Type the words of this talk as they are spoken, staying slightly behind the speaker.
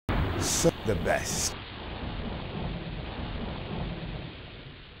So the best.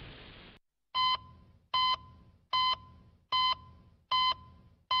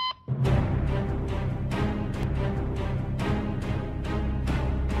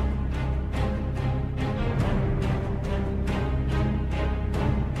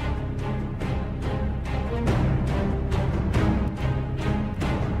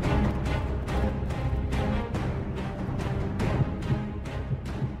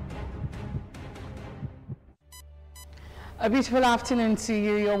 A beautiful afternoon to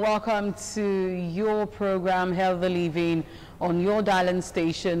you. You're welcome to your program, Healthy Living, on your dial-in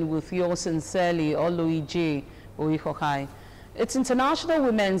station with yours sincerely, Oluije Oikokai. It's International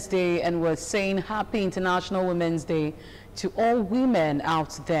Women's Day, and we're saying Happy International Women's Day to all women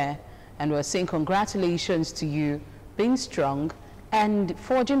out there. And we're saying congratulations to you, being strong and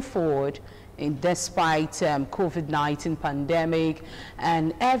forging forward despite COVID-19 pandemic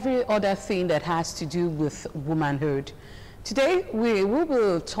and every other thing that has to do with womanhood. Today, we will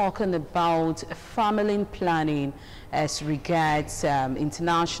be talking about family planning as regards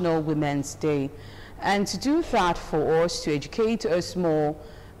International Women's Day. And to do that for us, to educate us more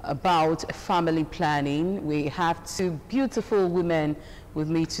about family planning, we have two beautiful women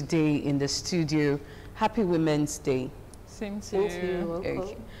with me today in the studio. Happy Women's Day. Same to you.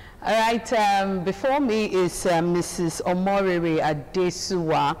 Okay. All right, before me is Mrs. Omorere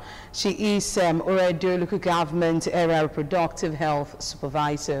Adesuwa. She is Oredo Local Government Area Reproductive Health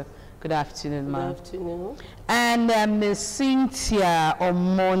Supervisor. Good afternoon, ma'am. Good afternoon. And Ms. Cynthia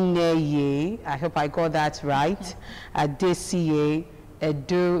Omoneye, I hope I got that right, Adesiye,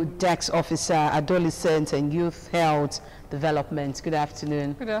 Edo Dex Officer, Adolescent and Youth Health Development. Good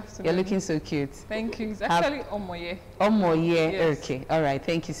afternoon. Good afternoon. You're looking so cute. Thank you. It's actually Omoye. Omoye, Yes. Okay. All right.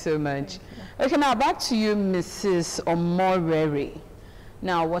 Thank you so much. Okay, now back to you, Mrs. Omorere.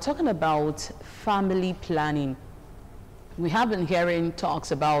 Now, we're talking about family planning. We have been hearing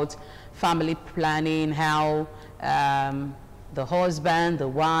talks about family planning, how the husband, the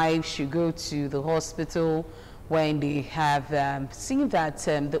wife should go to the hospital when they have seen that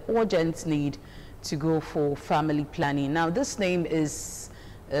the urgent need to go for family planning. Now, this name is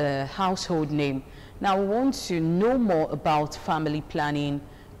a household name. Now, we want to know more about family planning,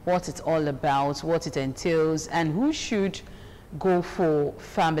 what it's all about, what it entails, and who should go for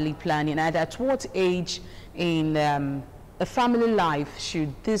family planning, and at what age in a family life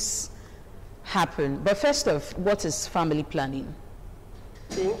should this happen. But first off, what is family planning?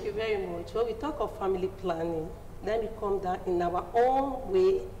 Thank you very much. When we talk of family planning, then we come down in our own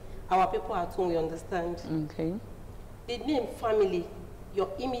way, our people at home, we understand. Okay. The name family, your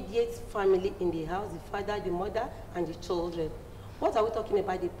immediate family in the house, the father, the mother, and the children. What are we talking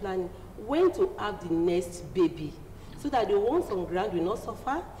about the planning? When to have the next baby, so that the ones on ground will not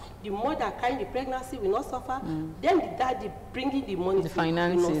suffer, the mother carrying the pregnancy will not suffer, then the daddy bringing the money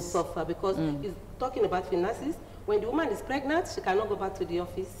will not suffer, because he's talking about finances. When the woman is pregnant, she cannot go back to the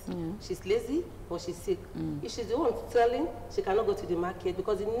office. She's lazy or she's sick. If she's the one selling, she cannot go to the market,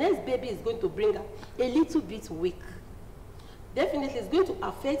 because the next baby is going to bring her a little bit weak. Definitely, it's going to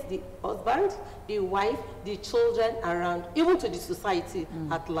affect the husband, the wife, the children around, even to the society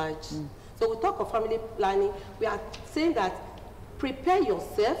at large. So we talk of family planning. We are saying that prepare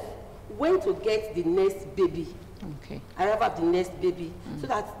yourself when to get the next baby. Okay. Arrive at the next baby, so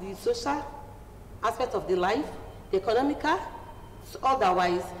that the social aspect of the life, the economical,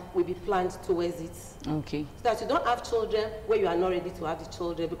 otherwise will be planned towards it. Okay. So that you don't have children where you are not ready to have the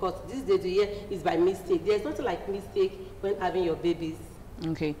children, because this day to year is by mistake. There's nothing like mistake when having your babies.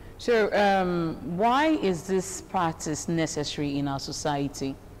 Okay. So why is this practice necessary in our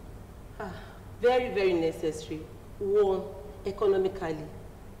society? Very, very necessary. One, economically.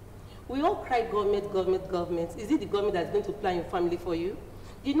 We all cry government, government, government. Is it the government that's going to plan your family for you?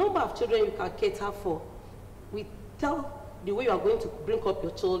 The number of children you can cater for, we tell the way you are going to bring up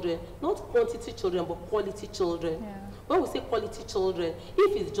your children, not quantity children, but quality children. Yeah. When we say quality children,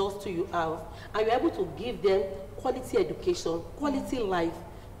 if it's just to you have, and you're able to give them quality education, quality life,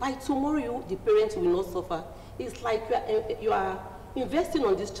 by tomorrow you, the parents will not suffer. It's like you are investing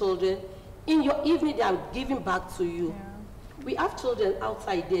on these children. In your evening, they are giving back to you. Yeah. We have children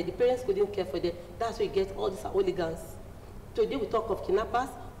outside there, the parents couldn't care for them. That's where you get all these hooligans. Today we talk of kidnappers,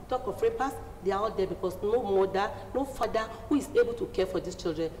 we talk of rapers. They are out there because no mother, no father who is able to care for these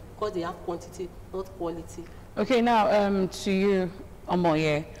children, because they have quantity, not quality. Okay, now to you,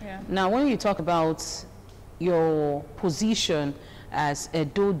 Omoye. Yeah. Now, when you talk about your position as a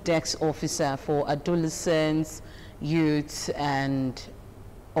DODEX officer for adolescents, youth, and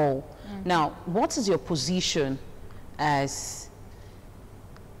all. Now, what is your position as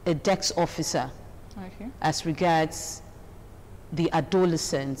a DEX officer as regards the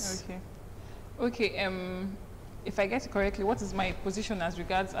adolescents. Okay, if I get it correctly, what is my position as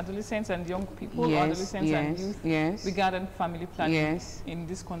regards adolescents and young people, or adolescents and youth regarding family planning in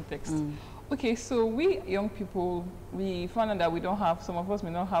this context? Okay, so we young people, we found out that we don't have, some of us may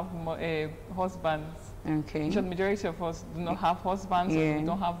not have husbands. Okay. The majority of us do not have husbands, or we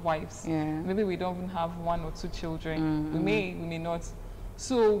don't have wives. Maybe we don't even have 1 or 2 children. We may not.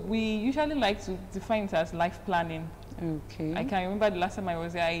 So we usually like to define it as life planning. Okay. I can remember the last time I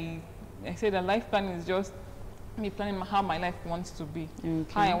was there, I said that life planning is just me planning how my life wants to be,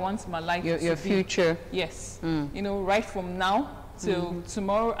 how I want my life to be. Your future. Yes. You know, right from now till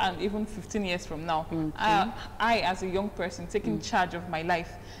tomorrow and even 15 years from now. I as a young person, taking charge of my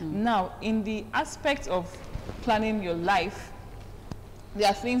life. Now, in the aspect of planning your life, there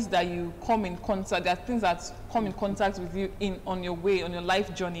are things that you come in contact, there are things that come in contact with you on your way, on your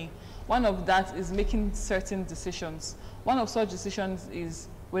life journey. One of that is making certain decisions. One of such decisions is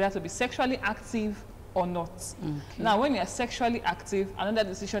whether to be sexually active or not. Now, when you are sexually active, another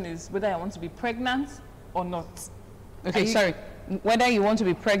decision is whether I want to be pregnant or not. Okay, sorry. Whether you want to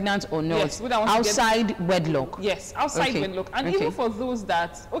be pregnant or not, yes, outside wedlock. Yes, outside wedlock. And even for those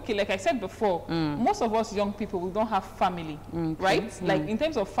that, okay, like I said before, most of us young people, we don't have family, right? Like in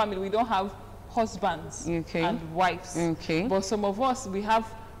terms of family, we don't have husbands and wives. But some of us, we have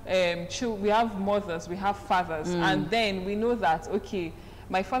mothers, we have fathers, and then we know that, okay,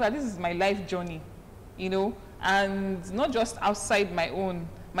 my father, this is my life journey, you know, and not just outside my own.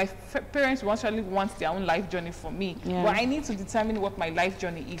 My parents will actually want their own life journey for me, but I need to determine what my life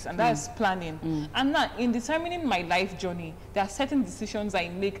journey is, and that is planning. And now, in determining my life journey, there are certain decisions I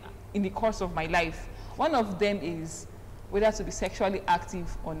make in the course of my life. One of them is whether to be sexually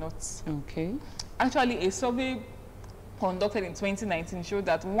active or not. Okay. Actually, a survey conducted in 2019 showed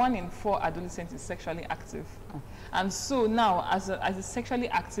that 1 in 4 adolescents is sexually active. And so now, as a sexually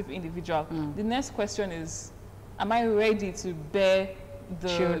active individual, the next question is, am I ready to bear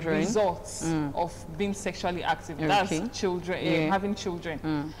the results of being sexually active? That's children, having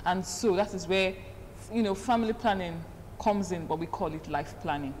children. And so that is where, you know, family planning comes in, but we call it life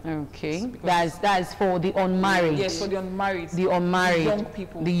planning. Okay. That's for the unmarried. Yes, for the unmarried. The unmarried. Young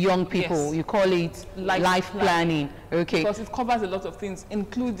people. The young people. Yes. You call it life planning. Okay. Because it covers a lot of things,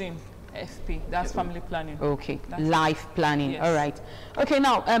 including FP. That's family planning. Okay. That's life planning. Yes. All right. Okay,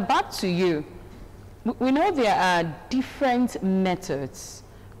 now back to you. We know there are different methods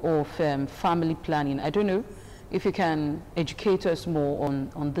of family planning. I don't know if you can educate us more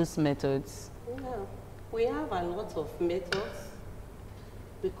on these methods. Yeah, we have a lot of methods.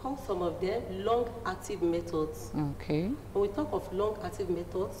 We call some of them long-active methods. Okay. When we talk of long-active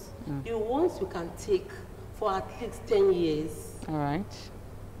methods, the ones you can take for at least 10 years. All right.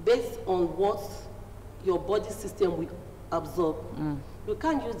 Based on what your body system will absorb. You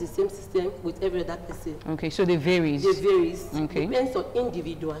can't use the same system with every other person. Okay, so they varies. They varies. Okay. Depends on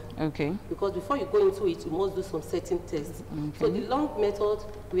individual. Okay. Because before you go into it, you must do some certain tests. Okay. So the long method,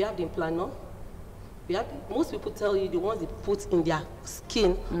 we have the planner. We have most people tell you the ones they put in their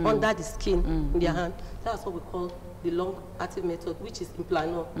skin, under the skin, in their hand. That's what we call the long active method, which is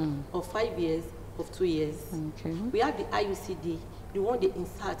implantor of 5 years, of 2 years. Okay. We have the IUCD, the one they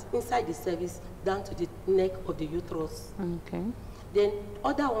insert inside the cervix down to the neck of the uterus. Okay. Then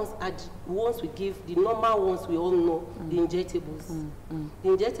other ones are the ones we give, the normal ones we all know, the injectables. The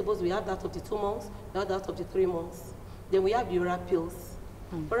injectables, we have that of the 2 months, we have that of the 3 months. Then we have the oral pills.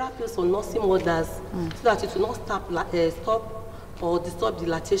 Oral pills for nursing mothers, so that it will not stop or disturb the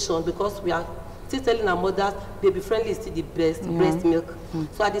lactation, because we are still telling our mothers baby friendly is still the best, breast milk.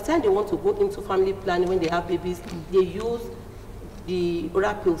 So at the time they want to go into family planning when they have babies, they use the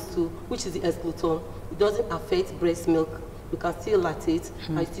oral pills too, which is the Esgluton. It doesn't affect breast milk. You can still lactate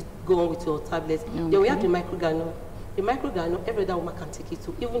and still go on with your tablets. Then we have the microgranule. The microgranule, every other woman can take it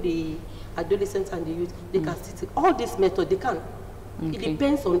too. Even the adolescents and the youth, they can still take all this method. They can. It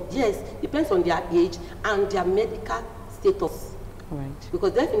depends on depends on their age and their medical status. Right.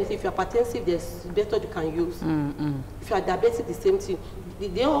 Because definitely, if you're hypertensive, there's method you can use. If you are diabetic, the same thing.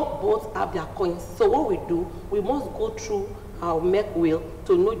 They all both have their coins. So what we do, we must go through our MEC wheel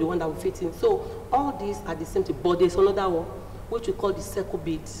to know the one that will fit in. So all these are the same thing, but there's another one, which we call the circle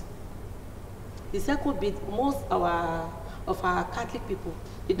bead. The circle bead, most of our Catholic people,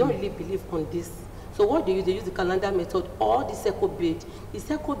 they don't really believe on this. So what they use the calendar method or the circle bead. The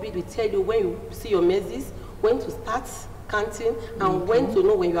circle bead will tell you when you see your menses, when to start counting, and when to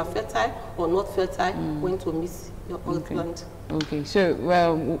know when you are fertile or not fertile, when to miss your husband. Okay, so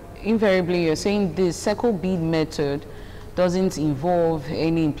well, invariably you're saying the circle bead method doesn't involve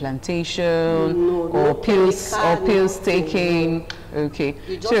any implantation or pills taking. Okay.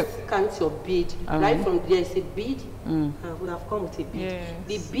 You just count your bead. Right from there, it's a bead. I would have come with a bead. Yes.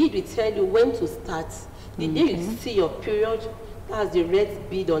 The bead will tell you when to start. The day you see your period, that's the red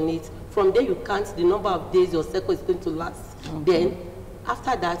bead on it. From there, you count the number of days your cycle is going to last. Then,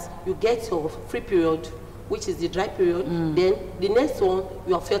 after that, you get your free period, which is the dry period. Then, the next one,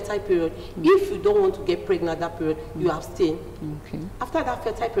 your fertile period. If you don't want to get pregnant that period, you abstain. After that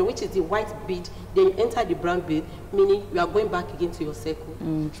fertile period, which is the white bead, then you enter the brown bead, meaning you are going back again to your cycle.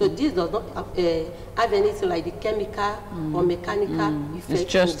 So this does not have anything like the chemical or mechanical effect.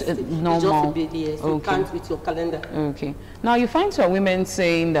 It's just normal. It's just a bead, yes. You count with your calendar. Okay. Now you find some women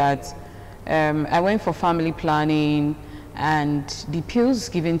saying that I went for family planning and the pills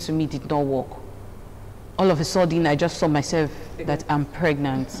given to me did not work. All of a sudden, I just saw myself that I'm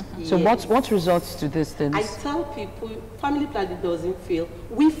pregnant. So what results to these things? I tell people, family planning doesn't fail.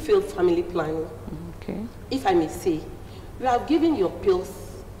 We fail family planning. Okay. If I may say, you have given your pills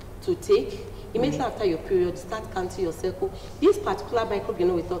to take. Immediately after your period, start counting your cycle. This particular microbe, you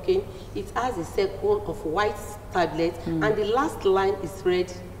know, we're talking, it has a cycle of white tablets, and the last line is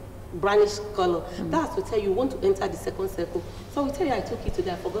red, brownish color. That's to tell you want to enter the second cycle. So we tell you I took it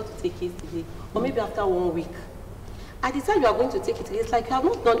today, I forgot to take it today, or maybe after 1 week. At the time you are going to take it today, it's like you have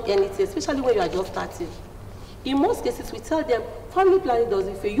not done anything, especially when you are just starting. In most cases, we tell them family planning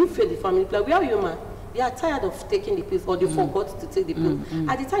doesn't fail. You fail the family plan. We are human. They are tired of taking the pills, or they forgot to take the pills.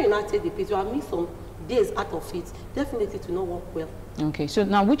 At the time you not take the pills, you have missed some days out of it. Definitely to not work well. Okay, so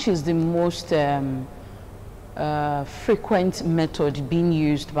now which is the most frequent method being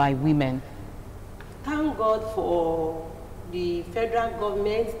used by women? Thank God for the federal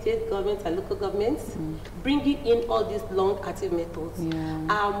government, state governments, and local governments bringing in all these long-active methods.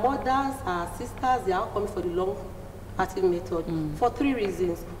 Our mothers, our sisters, they are coming for the long-active method for 3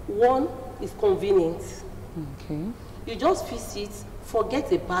 reasons. One is convenience. You just fix it,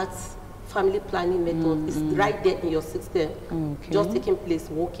 forget about family planning method. It's right there in your system, just taking place,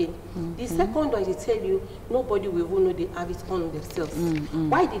 working. The second one, they tell you, nobody will even know they have it on themselves.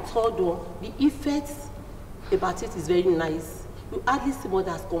 Why the third one, the effects about it is very nice. You hardly see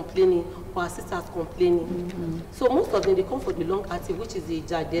mothers complaining or sisters complaining. So most of them, they come for the long-active, which is the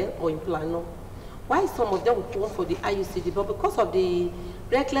Jadel or Implanon. Why some of them will come for the IUCD, but because of the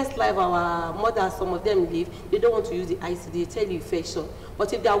reckless life our mothers, some of them live, they don't want to use the ICD, they tell you infection.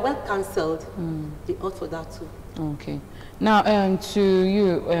 But if they are well cancelled, they opt for that too. Okay. Now, to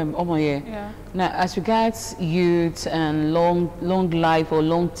you, Omoye. Now, as regards youth and long life or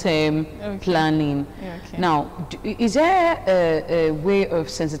long-term planning, now, is there a way of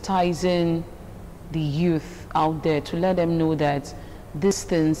sensitizing the youth out there to let them know that these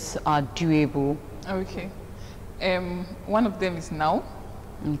things are doable? Okay. One of them is now.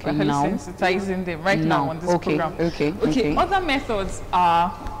 Okay, we're now sensitizing them right now on this program. Okay. Other methods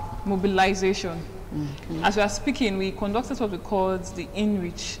are mobilization. As we are speaking, we conducted what we call the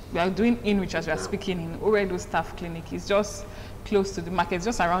InReach. We are doing InReach as we are speaking in Oredo Staff Clinic. It's just close to the market, it's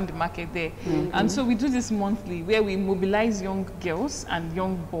just around the market there. And so we do this monthly where we mobilize young girls and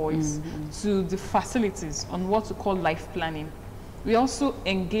young boys to the facilities on what we call life planning. We also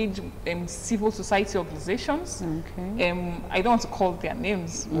engage civil society organizations. I don't want to call their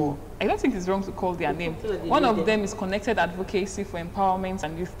names, but I don't think it's wrong to call their name. One of them is Connected Advocacy for Empowerment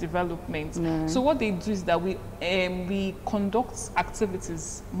and Youth Development. So what they do is that we conduct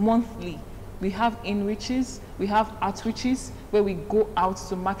activities monthly. We have inreaches, we have outreaches where we go out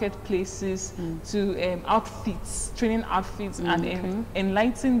to marketplaces, to outfits, training outfits, and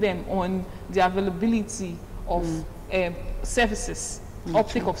enlighten them on the availability of services,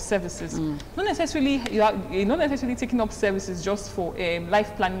 uptake of services. Not necessarily you're not necessarily taking up services just for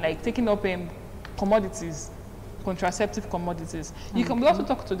life planning, like taking up commodities, contraceptive commodities. You can also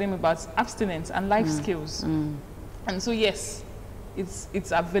talk to them about abstinence and life skills. And so yes,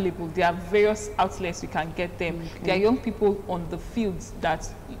 it's available. There are various outlets you can get them. There are young people on the fields that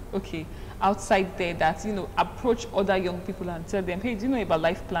outside there that approach other young people and tell them, hey, do you know about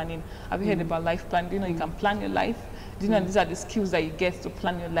life planning? Have you heard about life planning? Do you know you can plan your life? Do you know these are the skills that you get to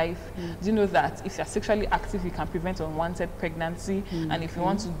plan your life? Do you know that if you're sexually active, you can prevent unwanted pregnancy? And if you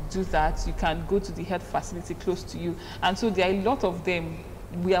want to do that, you can go to the health facility close to you. And so there are a lot of them.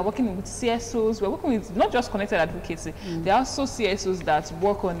 We are working with CSOs. We're working with not just Connected Advocacy. There are also CSOs that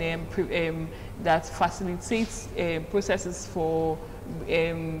work on that facilitates processes for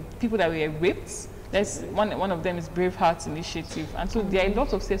people that were raped There's one of them is Brave Hearts Initiative, and so there are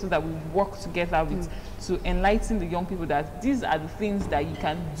lots of sectors that we work together with to enlighten the young people that these are the things that you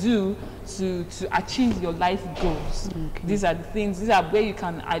can do to achieve your life goals. These are the things, these are where you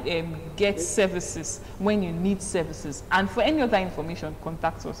can get services when you need services. And for any other information,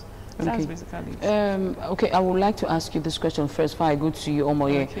 contact us. That's basically it. Okay, I would like to ask you this question first before I go to you,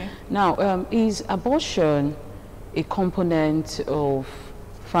 Omoye. Now, is abortion a component of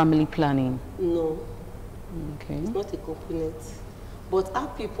family planning? No. Okay. It's not a component. But our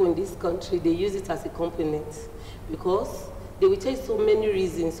people in this country, they use it as a component because they will tell you so many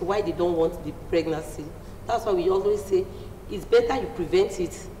reasons why they don't want the pregnancy. That's why we always say it's better you prevent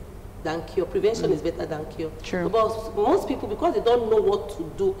it than cure. Prevention is better than cure. True. But most people, because they don't know what to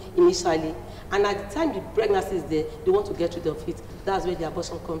do initially, and at the time the pregnancy is there, they want to get rid of it. That's where the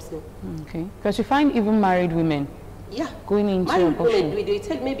abortion comes in. Okay. Because you find even married women going into abortion. Women, they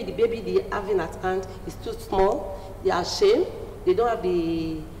tell maybe the baby they're having at hand is too small, they are ashamed, they don't have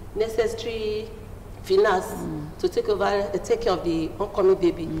the necessary finance to take care of the oncoming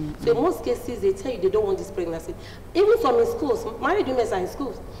baby. So in most cases, they tell you they don't want this pregnancy. Even some in schools, married women are in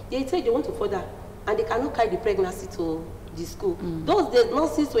schools, they tell you they want to further, and they cannot carry the pregnancy to the school. Those days,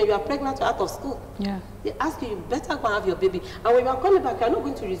 nurses, when you are pregnant, you're out of school. They ask you, you better go and have your baby. And when you are coming back, you're not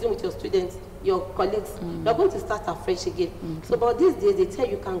going to resume with your students, your colleagues. You're going to start afresh again. So about these days, they tell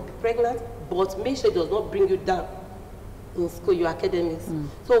you can be pregnant, but make sure it does not bring you down in school, your academics.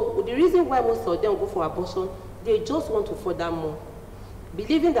 So the reason why most of them go for abortion, they just want to further more,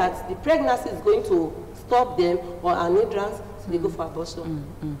 believing that the pregnancy is going to stop them or an hindrance, so they go for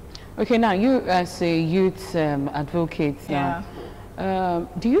abortion. Okay, now you as a youth advocate now,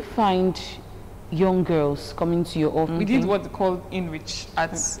 do you find young girls coming to your office? We did what they call InReach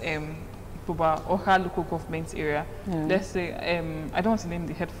at Oha local government area. Let's say, I don't want to name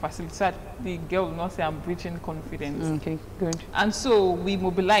the head facility, so the girl will not say I'm breaching confidence. Okay, good. And so we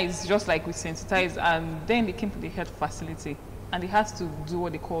mobilized, just like we sensitized, and then they came to the head facility and they had to do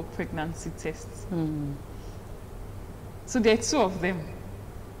what they call pregnancy tests. So there are 2 of them,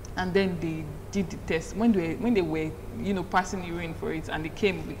 and then they did the test. When they were, passing urine for it, and they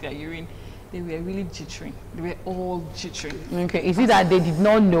came with their urine, they were really jittering. They were all jittering. Okay, is it that they did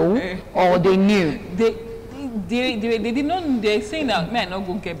not know or they knew? They did not know. They're saying that, man, not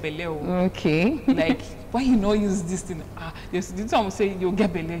go get belly. Okay. Like, why you not use this thing? This time will say, you'll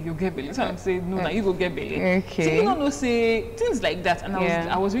get belly, you'll get belly. This time will say, no, now you go get belly. Okay. So people don't say things like that. And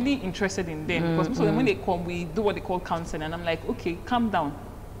I was really interested in them. Because most of them, when they come, we do what they call counseling. And I'm like, okay, calm down.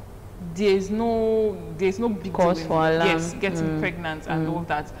 There's no big cause for alarm. Yes, getting pregnant and all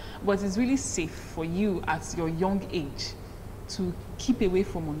that, but it's really safe for you at your young age to keep away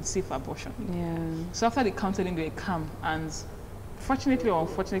from unsafe abortion. So after the counseling, they were calm, and fortunately or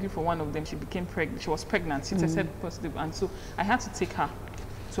unfortunately for one of them, she became pregnant. She was pregnant. She tested positive, and so I had to take her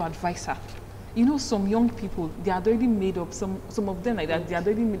to advise her. Some young people, they had already made up, some of them like that, they had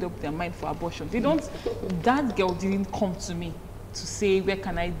already made up their mind for abortion. They don't. That girl didn't come to me to say, where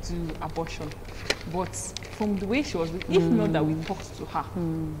can I do abortion? But from the way she was, if not that we talked to her,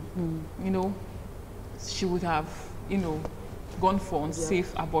 she would have, gone for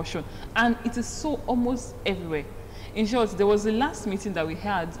unsafe abortion. And it is so almost everywhere. In short, there was the last meeting that we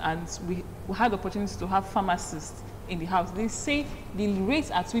had, and we had the opportunity to have pharmacists in the house. They say the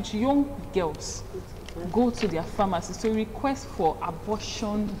rate at which young girls go to their pharmacists to request for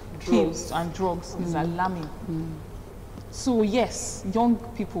abortion pills and drugs is alarming. So yes, young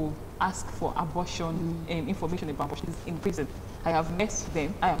people ask for abortion information about abortion in prison. I have met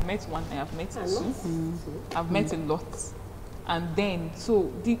them. I have met one. I have met 2. I've met a lot. And then, so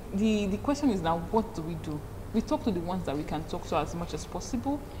the question is now, what do? We talk to the ones that we can talk to as much as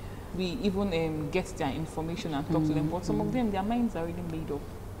possible. We even get their information and talk to them. But some of them, their minds are already made up.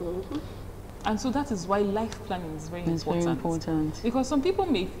 And so that is why life planning is very important. Because some people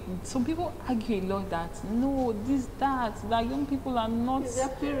argue a lot that no, that young people are not,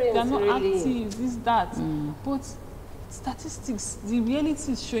 they're not active, that. But statistics, the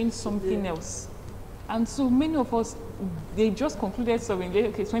reality is showing something else. And so many of us, they just concluded survey,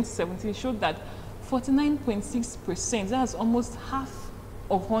 2017 showed that 49.6%, that's almost half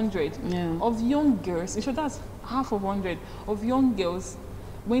of 100 of young girls. It showed that's half of 100 of young girls.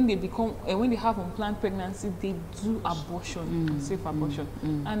 When they have unplanned pregnancy, they do abortion, safe abortion.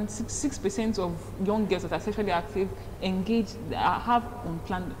 And 6% of young girls that are sexually active have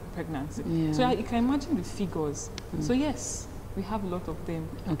unplanned pregnancy. So you can imagine the figures. So yes, we have a lot of them.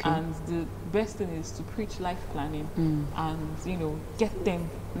 And the best thing is to preach life planning and get them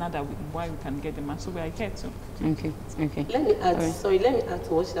now that why we can get them. And so we are here too. Okay. Let me add. Sorry, let me add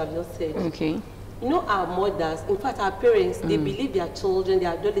to what you have just said. You know, our mothers, in fact, our parents, they believe their children,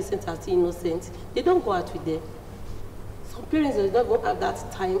 their adolescents are still innocent. They don't go out with them. Some parents, they don't have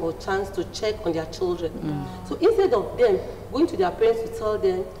that time or chance to check on their children. So instead of them going to their parents to tell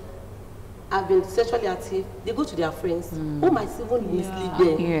them, I've been sexually active, they go to their friends who might even mislead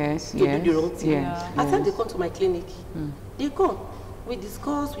them to do the wrong thing. At times they come to my clinic. They come. We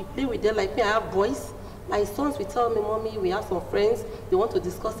discuss, we play with them. Like me, I have boys. My sons will tell me, Mommy, we have some friends. They want to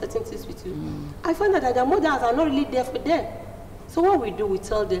discuss certain things with you. I find out that their mothers are not really there for them. So what we do, we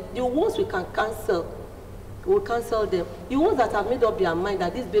tell them, the ones we can cancel, we'll cancel them. The ones that have made up their mind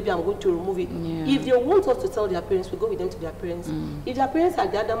that this baby, I'm going to remove it. If they want us to tell their parents, we go with them to their parents. If their parents are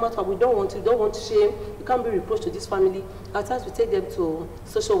the other matter, we don't want shame, you can't be reproached to this family. At times we take them to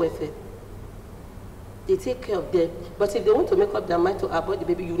social welfare. They take care of them. But if they want to make up their mind to abort the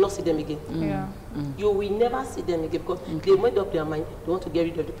baby, you will not see them again. You will never see them again because they made up their mind, they want to get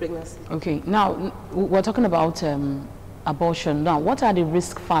rid of the pregnancy. Okay, now we're talking about abortion. Now, what are the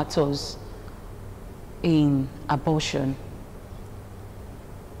risk factors in abortion?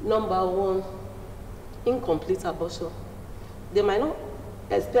 Number one, incomplete abortion. They might not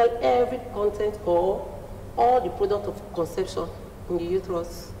expel every content or all the product of conception in the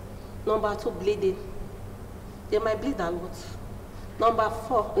uterus. Number two, bleeding. They might bleed a lot.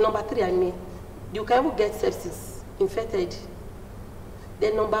 Number three, you can even get sepsis, infected.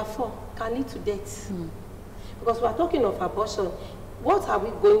 Then number four, can lead to death. Because we are talking of abortion. What are we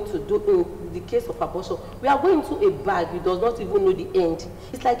going to do in the case of abortion? We are going to a bag, we does not even know the end.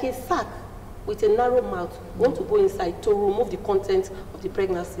 It's like a sack with a narrow mouth. We want to go inside to remove the content of the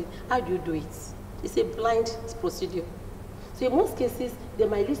pregnancy. How do you do it? It's a blind procedure. So in most cases, there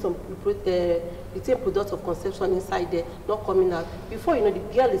might be some retained products of conception inside there, not coming out. Before you know, the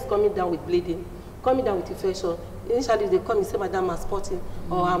girl is coming down with bleeding, coming down with infection. Initially, they come and say, Madam, I'm spotting,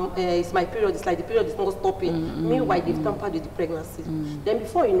 or it's my period. It's like the period is not stopping. Meanwhile, they've tampered with the pregnancy. Then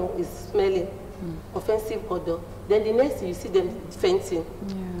before you know, it's smelling, offensive odor. Then the next thing, you see them fainting.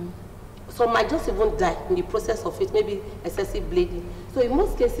 Some might just even die in the process of it, maybe excessive bleeding. So in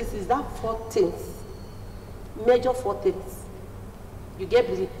most cases, it's that four things, major four things. You get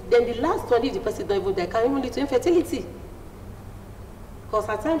bleeding. Then the last one, if the person don't even die, can even lead to infertility. Because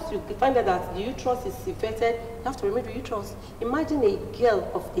at times you find out that the uterus is infected, you have to remove the uterus. Imagine a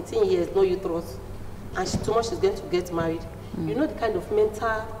girl of 18 years, no uterus, and tomorrow she's going to get married. You know the kind of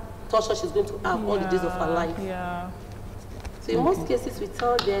mental torture she's going to have all the days of her life. So in most cases, we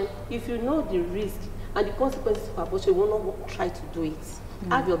tell them, if you know the risk and the consequences of abortion, you will not try to do it.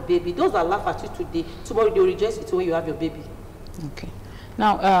 Have your baby. Those that laugh at you today, tomorrow they will reject you when you have your baby. Okay.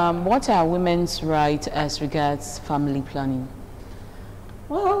 Now, what are women's rights as regards family planning?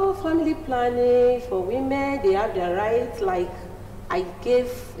 Well, family planning for women, they have their rights. Like I gave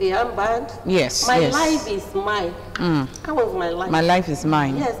a armband. Yes. My life is mine. How was my life? My life is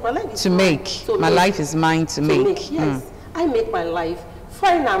mine. Yes, my life is to mine. Make. My life is mine to make. Yes, I make my life.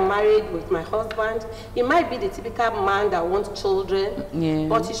 Fine, I'm married with my husband. He might be the typical man that wants children.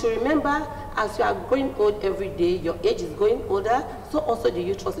 But you should remember, as you are growing old every day, your age is going older, so also the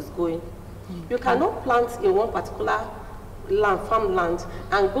uterus is going. You cannot plant in one particular land, farmland,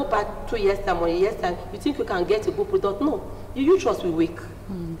 and go back 2 years time or a year's time. You think you can get a good product? No, your uterus will wake.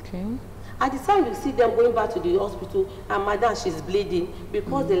 At the time you see them going back to the hospital, and Madam, she's bleeding,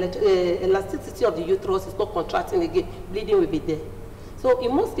 because the elasticity of the uterus is not contracting again, bleeding will be there. So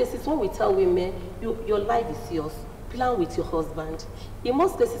in most cases, when we tell women, your life is yours, plan with your husband. In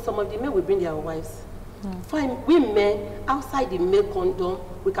most cases, some of the men will bring their wives. Fine, women, outside the male condom,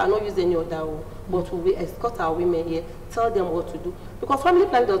 we cannot use any other one, but we will escort our women here, tell them what to do. Because family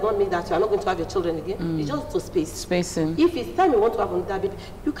planning does not mean that you are not going to have your children again. It's just to space. Spacing. If it's time you want to have another baby,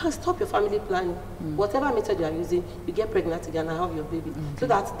 you can stop your family planning. Whatever method you are using, you get pregnant again and have your baby. So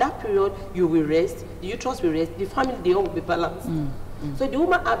that period, you will rest, the uterus will rest, the family, they all will be balanced. So the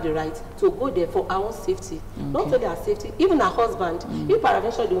woman have the right to go there for her own safety. Not only her safety, even her husband. If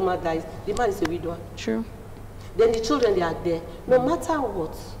eventually the woman dies, the man is a widower. True. Then the children, they are there. No matter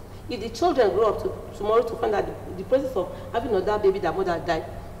what, if the children grow up tomorrow to find out the process of having another baby, that mother died,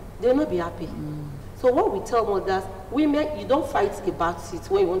 they will not be happy. So what we tell mothers, women, you don't fight about it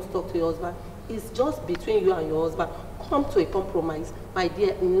when you want to talk to your husband. It's just between you and your husband. Come to a compromise. My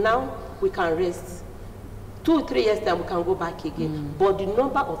dear, now we can rest. 2 or 3 years time, we can go back again. But the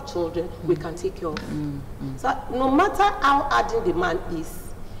number of children we can take care of. So no matter how hardened the man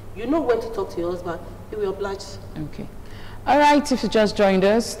is, you know when to talk to your husband, he will oblige. Okay. All right, if you just joined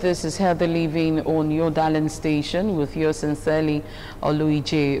us, this is Healthy Living on your darling station with yours sincerely,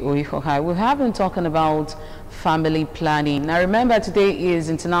 Oluije Oihohai. We have been talking about family planning. Now remember, today is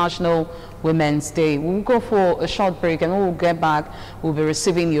International Women's Day. We'll go for a short break and when we'll get back, we'll be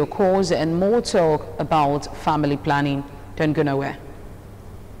receiving your calls and more talk about family planning. Don't go nowhere.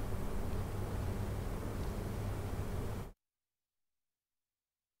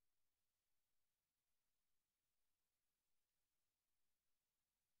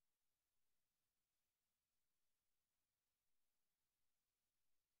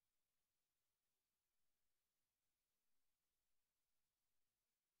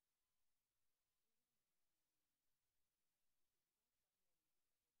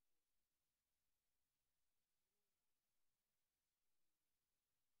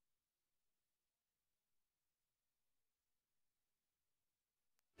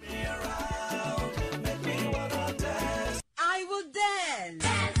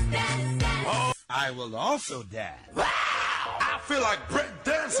 I will also dance. Wow! I feel like break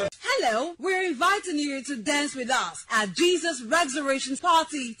dancing. Hello, we're inviting you to dance with us at Jesus Resurrection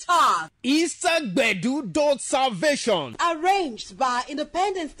Party Talk. Easter Gbedu Salvation. Arranged by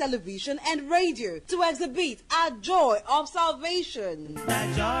Independence Television and Radio to exhibit our joy of salvation.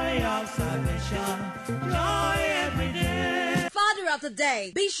 The joy of salvation, joy every day. Father of the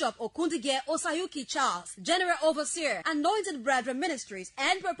Day, Bishop Okundige Osayuki Charles, General Overseer, Anointed Brethren Ministries,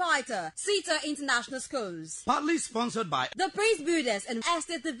 and Proprietor, Sita International Schools. Partly sponsored by The Priest Builders and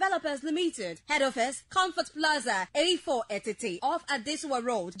Estate Developers Limited. Head Office, Comfort Plaza, 84 Etiti, off Adesua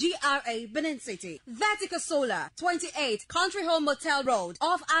Road, GRA, Benin City. Vertical Solar, 28, Country Home Motel Road,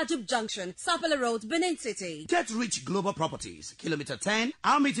 off Ajub Junction, Sapele Road, Benin City. Get Rich Global Properties, Kilometer 10,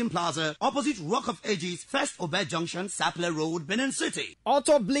 Our Meeting Plaza, opposite Rock of Ages, First Obed Junction, Sapele Road, Benin City.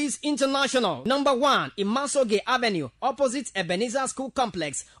 Auto Bliss International, number 1, Imasoge Avenue, opposite Ebenezer School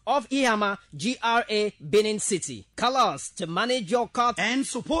Complex of Ihama, GRA, Benin City. Call us to manage your car. And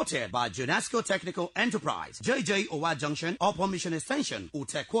supported by Jonasco Technical Enterprise, JJ Owa Junction, Upper Mission Extension,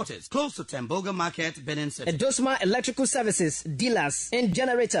 Ute Quarters, close to Temboga Market, Benin City. Edosma Electrical Services, Dealers and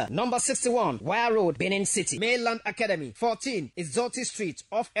Generator, number 61, Wire Road, Benin City. Mainland Academy, 14, Izoti Street,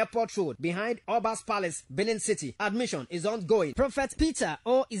 off Airport Road, behind Obas Palace, Benin City. Admission is ongoing. Prophet Peter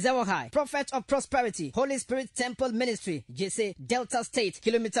O. Izewahai, Prophet of Prosperity, Holy Spirit Temple Ministry, JC Delta State,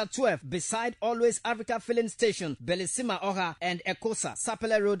 Kilometer 12, beside Always Africa Filling Station, Belisima Oha and Ekosa,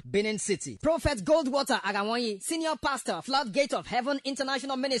 Sapele Road, Benin City. Prophet Goldwater Agawanyi, Senior Pastor, Floodgate of Heaven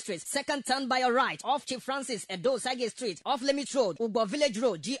International Ministries, second turn by your right, off Chief Francis Edo Sage Street, off Limit Road, Ubo Village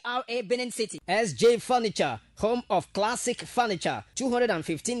Road, GRA, Benin City. SJ Furniture, home of classic furniture,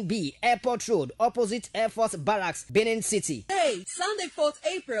 215B, Airport Road, opposite Air Force Barracks, Benin City. Hey, Sunday, 4th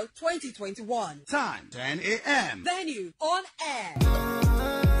April 2021. Time 10 a.m. Venue on air.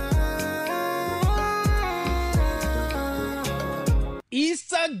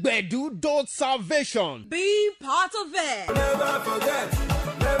 Easter Gbedu Salvation. Be part of it. Never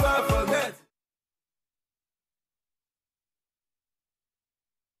forget, never forget.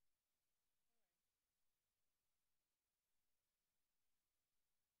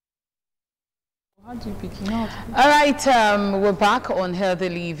 How do you pick him up? All right, we're back on Healthy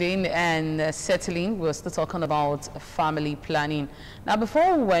Living and settling. We're still talking about family planning. Now,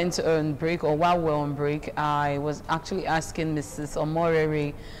 before we went on break, or while we're on break, I was actually asking Mrs.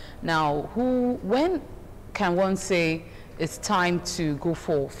 Omorere, now, when can one say it's time to go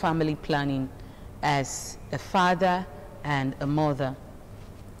for family planning as a father and a mother?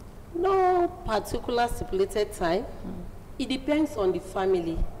 No particular stipulated time. It depends on the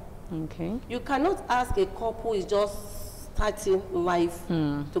family. Okay. You cannot ask a couple who is just starting life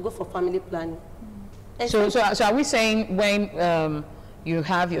to go for family planning. So are we saying when you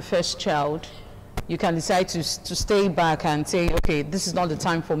have your first child, you can decide to stay back and say, okay, this is not the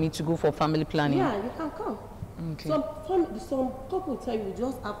time for me to go for family planning? Yeah, you can come. Okay. Some couple tell you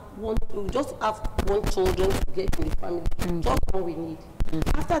just have one children to get in the family. Just one we need.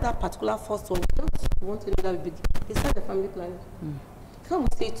 After that particular first one, we don't want another baby. They start the family planning. Some we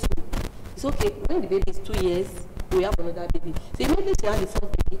say 2. It's okay. When the baby is 2 years, we have another baby. So immediately she has the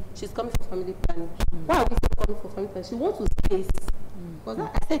first baby, she's coming for family planning. Why are we coming for family planning? She wants to space. Because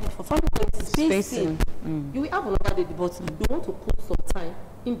I said it, for family planning, spacing. You will have another baby, but you want to put some time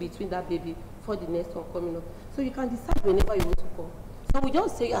in between that baby for the next one coming up. So you can decide whenever you want to come. So we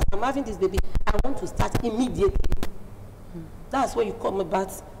just say, as I'm having this baby, I want to start immediately. That's when you come about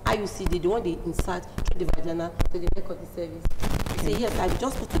IUCD, the one they insert through the vagina to the neck of the cervix. You say, yes, I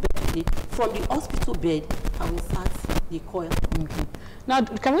just put to bed today. From the hospital bed, I will insert the coil. Okay. Now,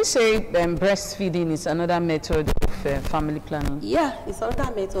 can we say breastfeeding is another method of family planning? Yeah, it's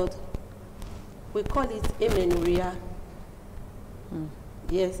another method. We call it amenorrhea.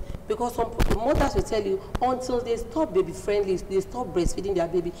 Yes, because some mothers will tell you until they stop baby friendly, they stop breastfeeding their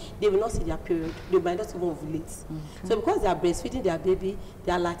baby, they will not see their period. They might not even ovulate. So because they are breastfeeding their baby,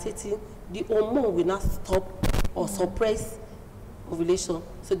 they are lactating, the hormone will not stop or suppress ovulation.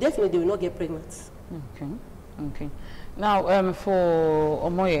 So definitely they will not get pregnant. Okay. Okay. Now, for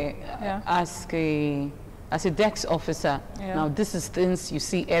Omoye, as a DEX officer, now this is things you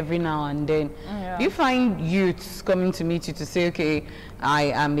see every now and then. Do you find youths coming to meet you to say, okay, I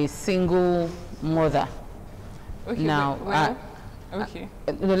am a single mother? Okay, now,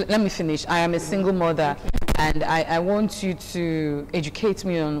 let me finish. I am a single mother, and I want you to educate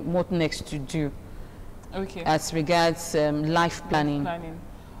me on what next to do as regards life planning.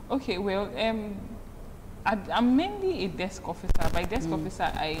 Okay, well, I'm mainly a desk officer. By desk officer,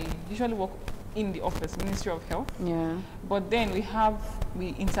 I usually work in the office, Ministry of Health. Yeah. But then we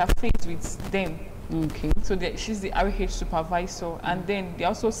interface with them. Okay. So she's the RH supervisor, and then they're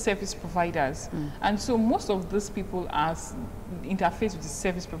also service providers. And so most of those people interface with the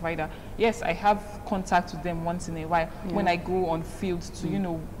service provider. Yes, I have contact with them once in a while when I go on field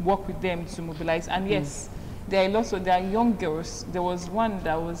to, work with them to mobilize. And yes, there are young girls. There was one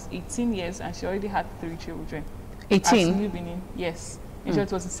that was 18 years and she already had 3 children. 18? Yes. And so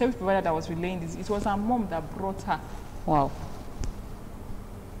it was a service provider that was relaying this. It was her mom that brought her. Wow.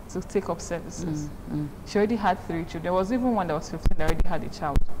 To take up services. She already had 3 children. There was even one that was 15 that already had a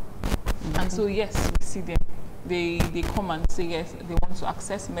child. And so yes, we see them. They come and say yes, they want to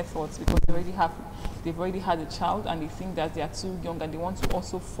access methods because they've already had a child and they think that they are too young and they want to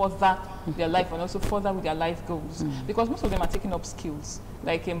also further their life and also further with their life goals. Because most of them are taking up skills,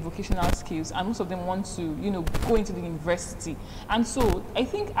 like vocational skills, and most of them want to, go into the university. And so I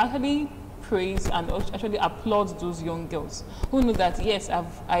think actually praise and actually applaud those young girls who know that yes,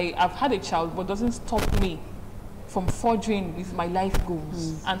 I've had a child, but doesn't stop me from forging with my life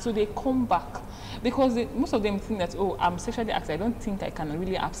goals. And so they come back because most of them think that, oh, I'm sexually active, I don't think I can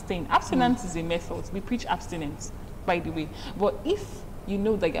really abstain. Abstinence is a method. We preach abstinence, by the way. But if you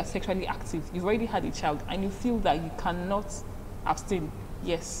know that you're sexually active, you've already had a child, and you feel that you cannot abstain,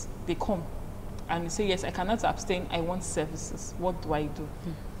 yes, they come and they say, yes, I cannot abstain, I want services. What do I do?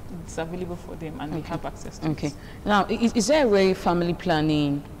 It's available for them and they have access to it. Now, is there a way family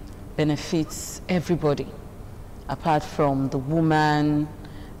planning benefits everybody, apart from the woman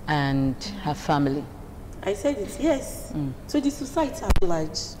and her family? I said it, yes. So the society at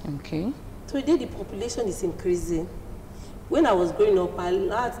large. Okay. Today the population is increasing. When I was growing up, I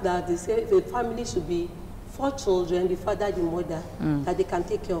learned that they say the family should be 4 children, the father, the mother, that they can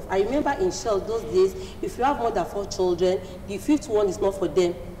take care of. I remember in Shell those days, if you have more than 4 children, the 5th one is not for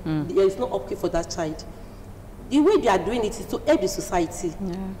them. There is no upkeep for that child. The way they are doing it is to help the society.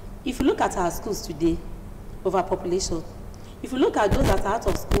 If you look at our schools today, overpopulation. If you look at those that are out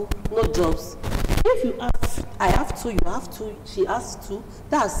of school, no jobs. If you have, I have 2, you have 2, she has 2,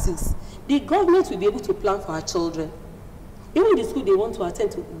 that's 6. The government will be able to plan for our children. Even the school they want to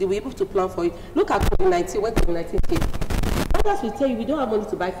attend to, they will be able to plan for it. Look at COVID-19, when COVID-19 came. Others will tell you, we don't have money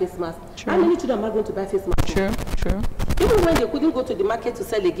to buy face masks. How many children are going to buy face masks? True. Even when they couldn't go to the market to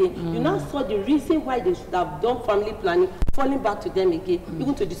sell again, you now saw the reason why they should have done family planning, falling back to them again,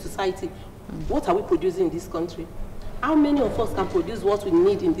 even to the society. What are we producing in this country? How many of us can produce what we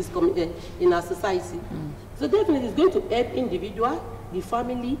need in this in our society? So definitely it's going to help individual, the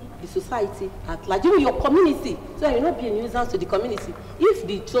family, the society at large, even your community, so that you not be a nuisance to the community. If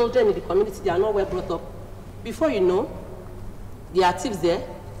the children in the community, they are not well brought up, before you know, there are thieves there,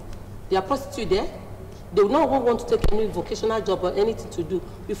 there are prostitutes there, they will not want to take any vocational job or anything to do.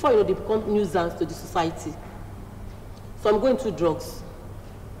 Before you know, they become nuisance to the society. So I'm going through drugs.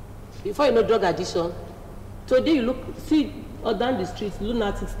 Before you know, drug addiction. Today you see down the streets,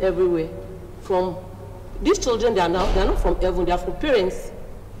 lunatics everywhere. From these children, they are not from heaven, they are from parents.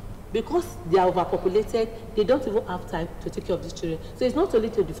 Because they are overpopulated, they don't even have time to take care of these children. So it's not only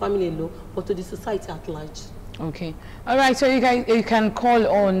to the family alone, but to the society at large. Okay. All right, so you can call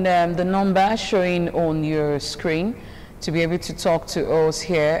on the number showing on your screen to be able to talk to us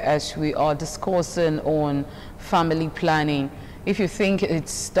here as we are discussing on family planning. If you think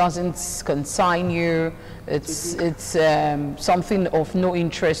it doesn't concern you, it's something of no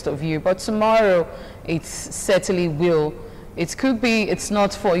interest of you, but tomorrow it certainly will. It could be, it's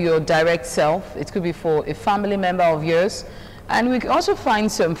not for your direct self, it could be for a family member of yours. And we also find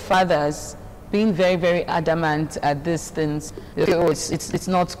some fathers being very, very adamant at these things. Oh, it's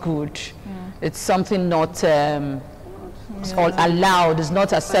not good. It's something not allowed, it's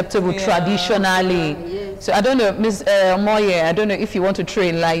not acceptable traditionally. So I don't know, Ms. Moye, I don't know if you want to throw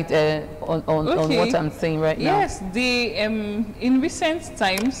light on what I'm saying right now. Yes, the in recent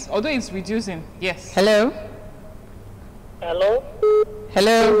times, although it's reducing, yes. Hello? Hello?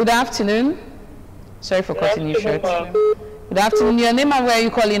 Hello, good afternoon. Sorry for cutting you short. Good afternoon. Your name and where are you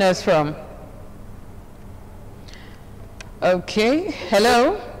calling us from? Okay,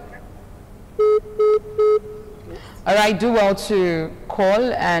 hello? All right, do well to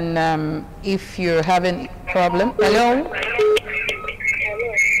call, and if you're having a problem. Hello?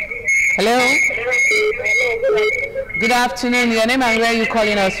 Hello? Good afternoon. Your name and where are you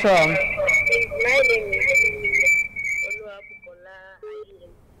calling us from? My name is Oluwabukola.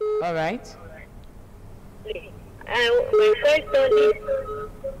 All right. My question is,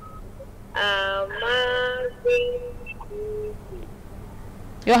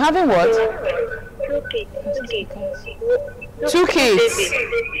 you're having what? Two kids. Two kids?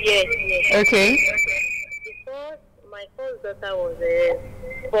 Yes. Okay. My first daughter was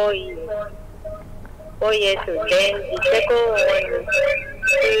 4 years. 4 years old. Then the second one is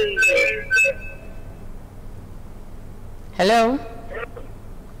 3 years. Hello?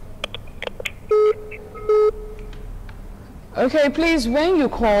 Okay, please, when you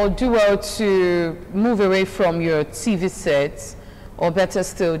call, do well to move away from your TV set, or better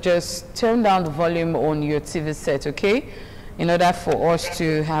still, just turn down the volume on your TV set, okay? In order for us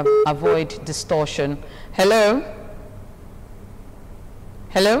to avoid distortion. Hello?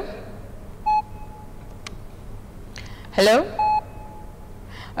 Hello? Hello?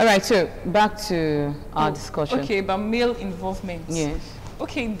 All right, so back to our discussion. Okay, about male involvement. Yes.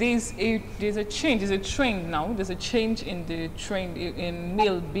 Okay, there's a change, there's a trend now, there's a change in the trend in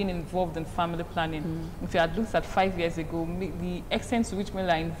male being involved in family planning. If you had looked at 5 years ago, the extent to which male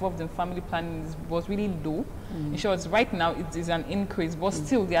are involved in family planning was really low. In short, right now it is an increase, but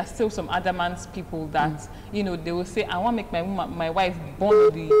still there are still some adamant people that, you know, they will say, I want to make my wife born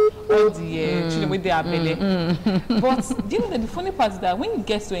all the children with their belly. But you know, the funny part is that when you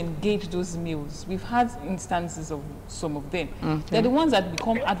get to engage those males, we've had instances of some of them. They're the ones that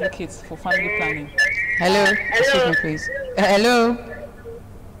become advocates for family planning. Hello? Excuse me, please. Hello?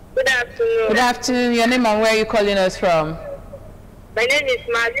 Good afternoon. Good afternoon. Your name and where are you calling us from? My name is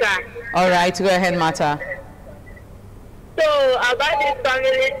Martha. All right, go ahead, Martha. So, about this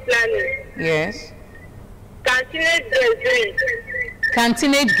family planning. Yes. Can teenage girls do it? Can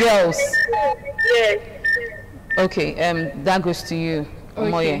teenage girls? Yes. Okay, that goes to you,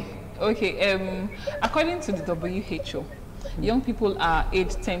 Omoye. Okay, according to the WHO, young people are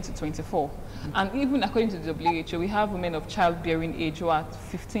aged 10 to 24. And even according to the WHO, we have women of childbearing age who are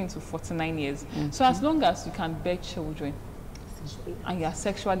 15 to 49 years. So as long as you can bear children and you are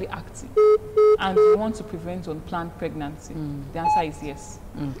sexually active and you want to prevent unplanned pregnancy, the answer is yes.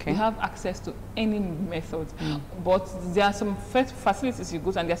 Okay. You have access to any method, but there are some facilities you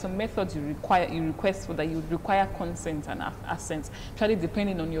go to, and there are some methods you request for that you require consent and assent, actually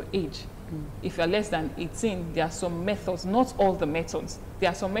depending on your age. If you're less than 18, there are some methods, not all the methods. There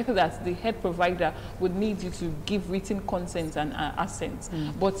are some methods that the head provider would need you to give written consent and assent.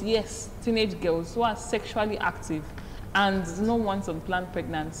 But yes, teenage girls who are sexually active and do not want unplanned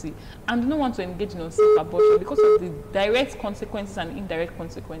pregnancy and do not want to engage in unsafe abortion because of the direct consequences and indirect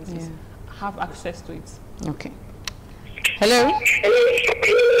consequences, have access to it. Okay. Hello?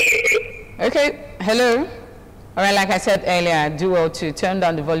 Okay, hello? All right, like I said earlier, do well to turn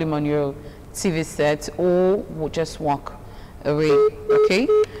down the volume on your TV set or we'll just walk away, okay?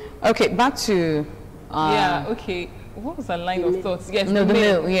 Okay, back to... yeah, okay. What was the line of thoughts? Yes, no, the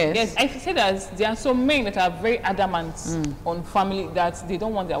male, yes. Yes, I said that there are some men that are very adamant on family, that they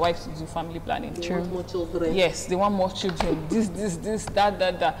don't want their wives to do family planning. They want more children. Yes, they want more children. This, that.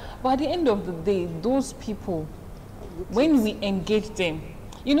 But at the end of the day, those people, when we engage them,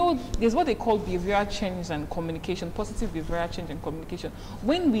 you know, there's what they call behavioral change and communication, positive behavioral change and communication.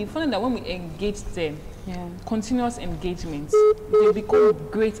 When we find that when we engage them, continuous engagement, they become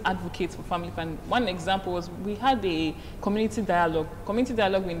great advocates for family planning. One example was we had a community dialogue. Community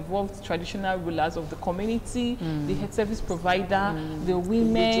dialogue involved traditional rulers of the community, the health service provider, the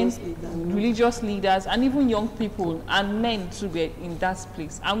women, religious leaders, and even young people and men too were in that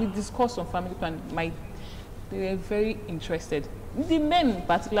place. And we discussed on family planning. They were very interested. The men in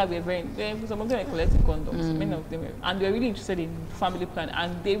particular were some of them were collecting condoms, many of them were, and they were really interested in family plan,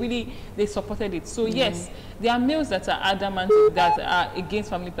 and they supported it. So yes, there are males that are adamant that are against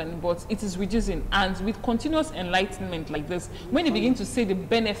family planning, but it is reducing. And with continuous enlightenment like this, when they begin to say the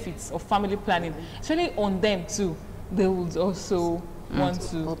benefits of family planning, especially on them too, they would also want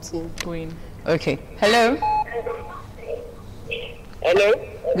to go in. Okay. Hello? Hello?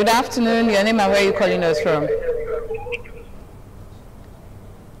 Good afternoon. Your name and where are you calling us from?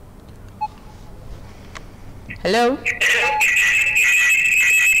 Hello?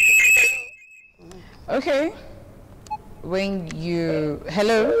 Okay. When you...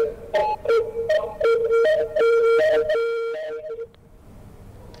 Hello?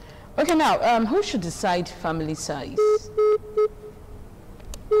 Okay, now, who should decide family size?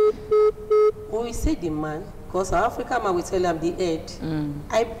 When we say the man, because our African man will tell you I'm the head.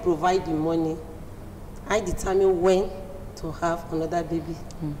 I provide the money. I determine when to have another baby.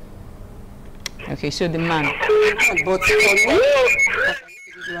 Okay, so the man. But for me,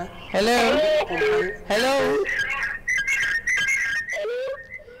 hello? Hello?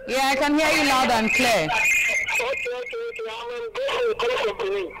 Yeah, I can hear you loud and clear.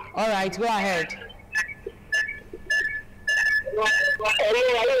 All right, go ahead.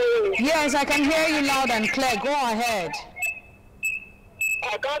 Yes, I can hear you loud and clear. Go ahead.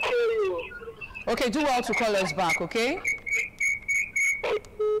 I can't hear you. Okay, do well to call us back, okay?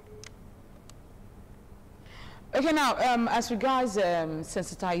 Okay, now, as regards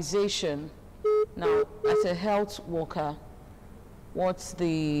sensitization, now, as a health worker, what's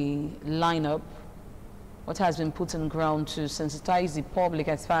the lineup? What has been put on ground to sensitize the public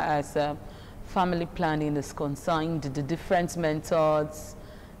as far as family planning is concerned, the different methods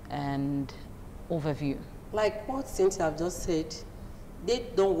and overview? Like what Cynthia have just said, they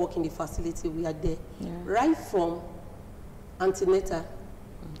don't work in the facility, we are there. Yeah. Right from antenatal,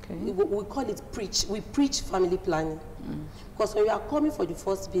 okay. we call it preach, we preach family planning. Because when you are coming for the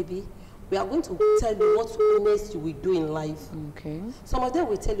first baby, we are going to tell you what next you will do in life. Okay. Some of them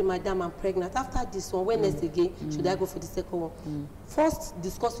will tell you, Madam, I'm pregnant. After this one, when next again, should I go for the second one? First,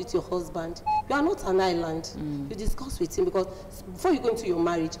 discuss with your husband. You are not an island. You discuss with him, because before you go into your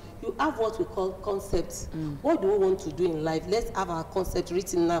marriage, you have what we call concepts. What do we want to do in life? Let's have our concept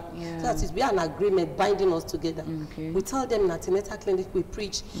written now. Yeah. So that is, we are an agreement binding us together. Okay. We tell them in antenatal clinic, we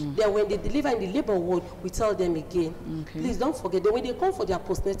preach. Then when they deliver in the labor ward, we tell them again. Please don't forget that when they come for their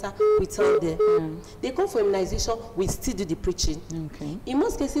postnatal, we tell them. They come for immunization, we still do the preaching. In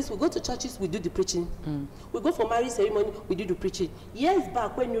most cases, we go to churches, we do the preaching. We go for marriage ceremony, we do the preaching. Years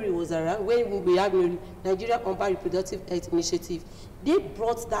back when Nuri was around, when we had Nuri, Nigeria Urban Reproductive Health Initiative, they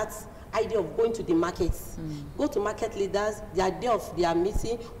brought that idea of going to the markets. Go to market leaders, the idea of their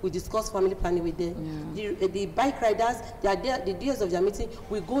meeting, we discuss family planning with them. The bike riders, the days of their meeting,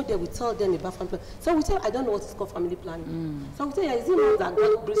 we go there, we tell them about family planning. So we tell, I don't know what is called family planning. So we tell you, is it not that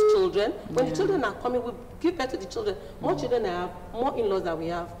God brings children? When the children are coming, we give birth to the children. More children I have, more in-laws that we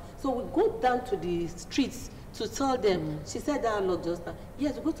have. So we go down to the streets to tell them. She said that a lot just now.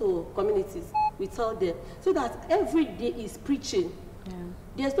 Yes, we go to communities, we tell them. So that every day is preaching.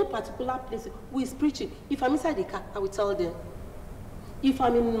 There's no particular place who is preaching. If I'm inside the car, I will tell them. If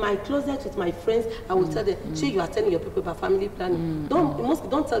I'm in my closet with my friends, I will tell them, sure, you are telling your people about family planning. Don't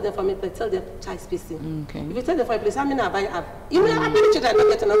tell them family planning, tell them child spacing. If you tell them family planning, how many have I have? You know, how many children are not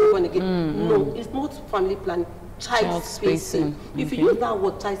getting another one again? No, it's not family planning. Child spacing. If you use that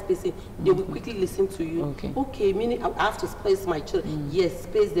word, child spacing, they will quickly listen to you. Okay, meaning I have to space my children. Yes,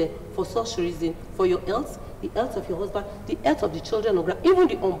 space there for such reason, for your health, the health of your husband, the health of the children, even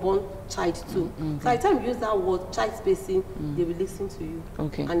the unborn child too. So by the time you use that word, child spacing, they will listen to you.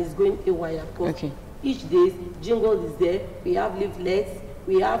 And it's going haywire. Each day, jingle is there, we have leaflets,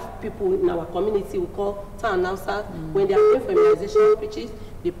 we have people in our community we call town announcers. When they are going for immunization preaches,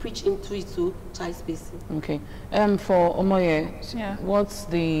 they preach into it to child spacing. For Omoye, what's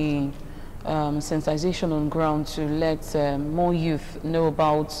the sensitization on ground to let more youth know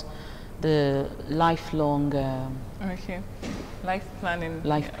about the lifelong life planning?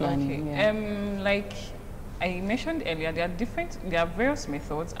 Like I mentioned earlier, there are various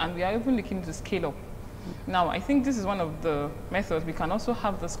methods, and we are even looking to scale up. Now, I think this is one of the methods. We can also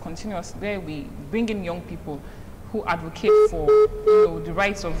have this continuous, where we bring in young people who advocate for the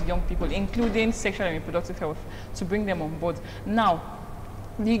rights of young people, including sexual and reproductive health, to bring them on board. Now,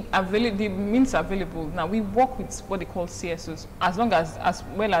 the means available. Now, we work with what they call CSOs, as well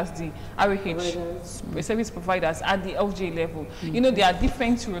as the RAH service providers at the LJ level. You know, there are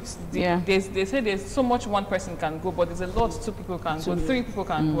different routes. They say there's so much one person can go, but there's a lot 2 people can go, 3 people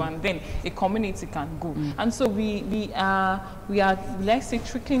can go, and then a community can go. And so we are, let's say,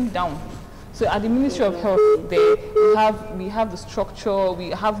 trickling down. So at the Ministry of Health, we have the structure,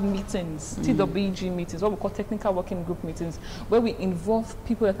 we have meetings, TWG meetings, what we call technical working group meetings, where we involve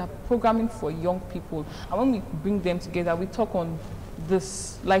people that are programming for young people. And when we bring them together, we talk on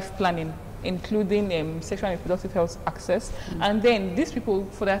this life planning, including sexual and reproductive health access. And then these people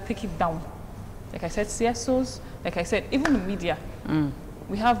further take it down. Like I said, CSOs, like I said, even the media.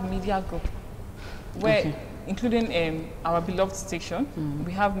 we have media group, where including our beloved station,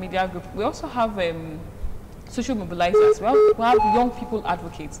 we have media group. We also have social mobilizers. We have young people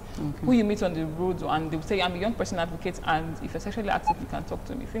advocates who you meet on the road, and they will say, I'm a young person advocate, and if you're sexually active, you can talk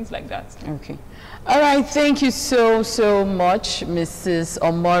to me, things like that. Okay. All right, thank you so much, Mrs.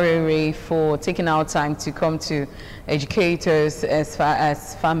 Omorere, for taking our time to come to educate us as far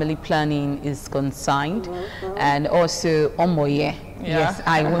as family planning is concerned, and also Omoye. Yes,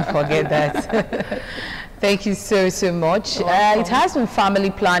 I won't forget that. Thank you so much. It has been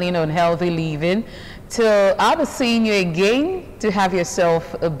family planning on Healthy Living. Till I'll be seeing you again. To have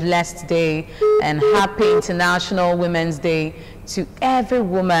yourself a blessed day and happy International Women's Day to every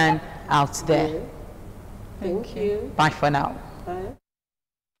woman out there. Thank you. Bye for now. Bye.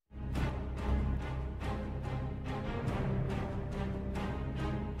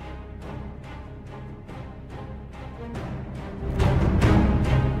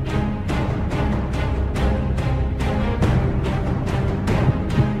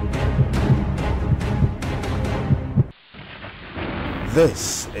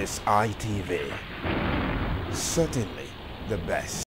 This is ITV, certainly the best.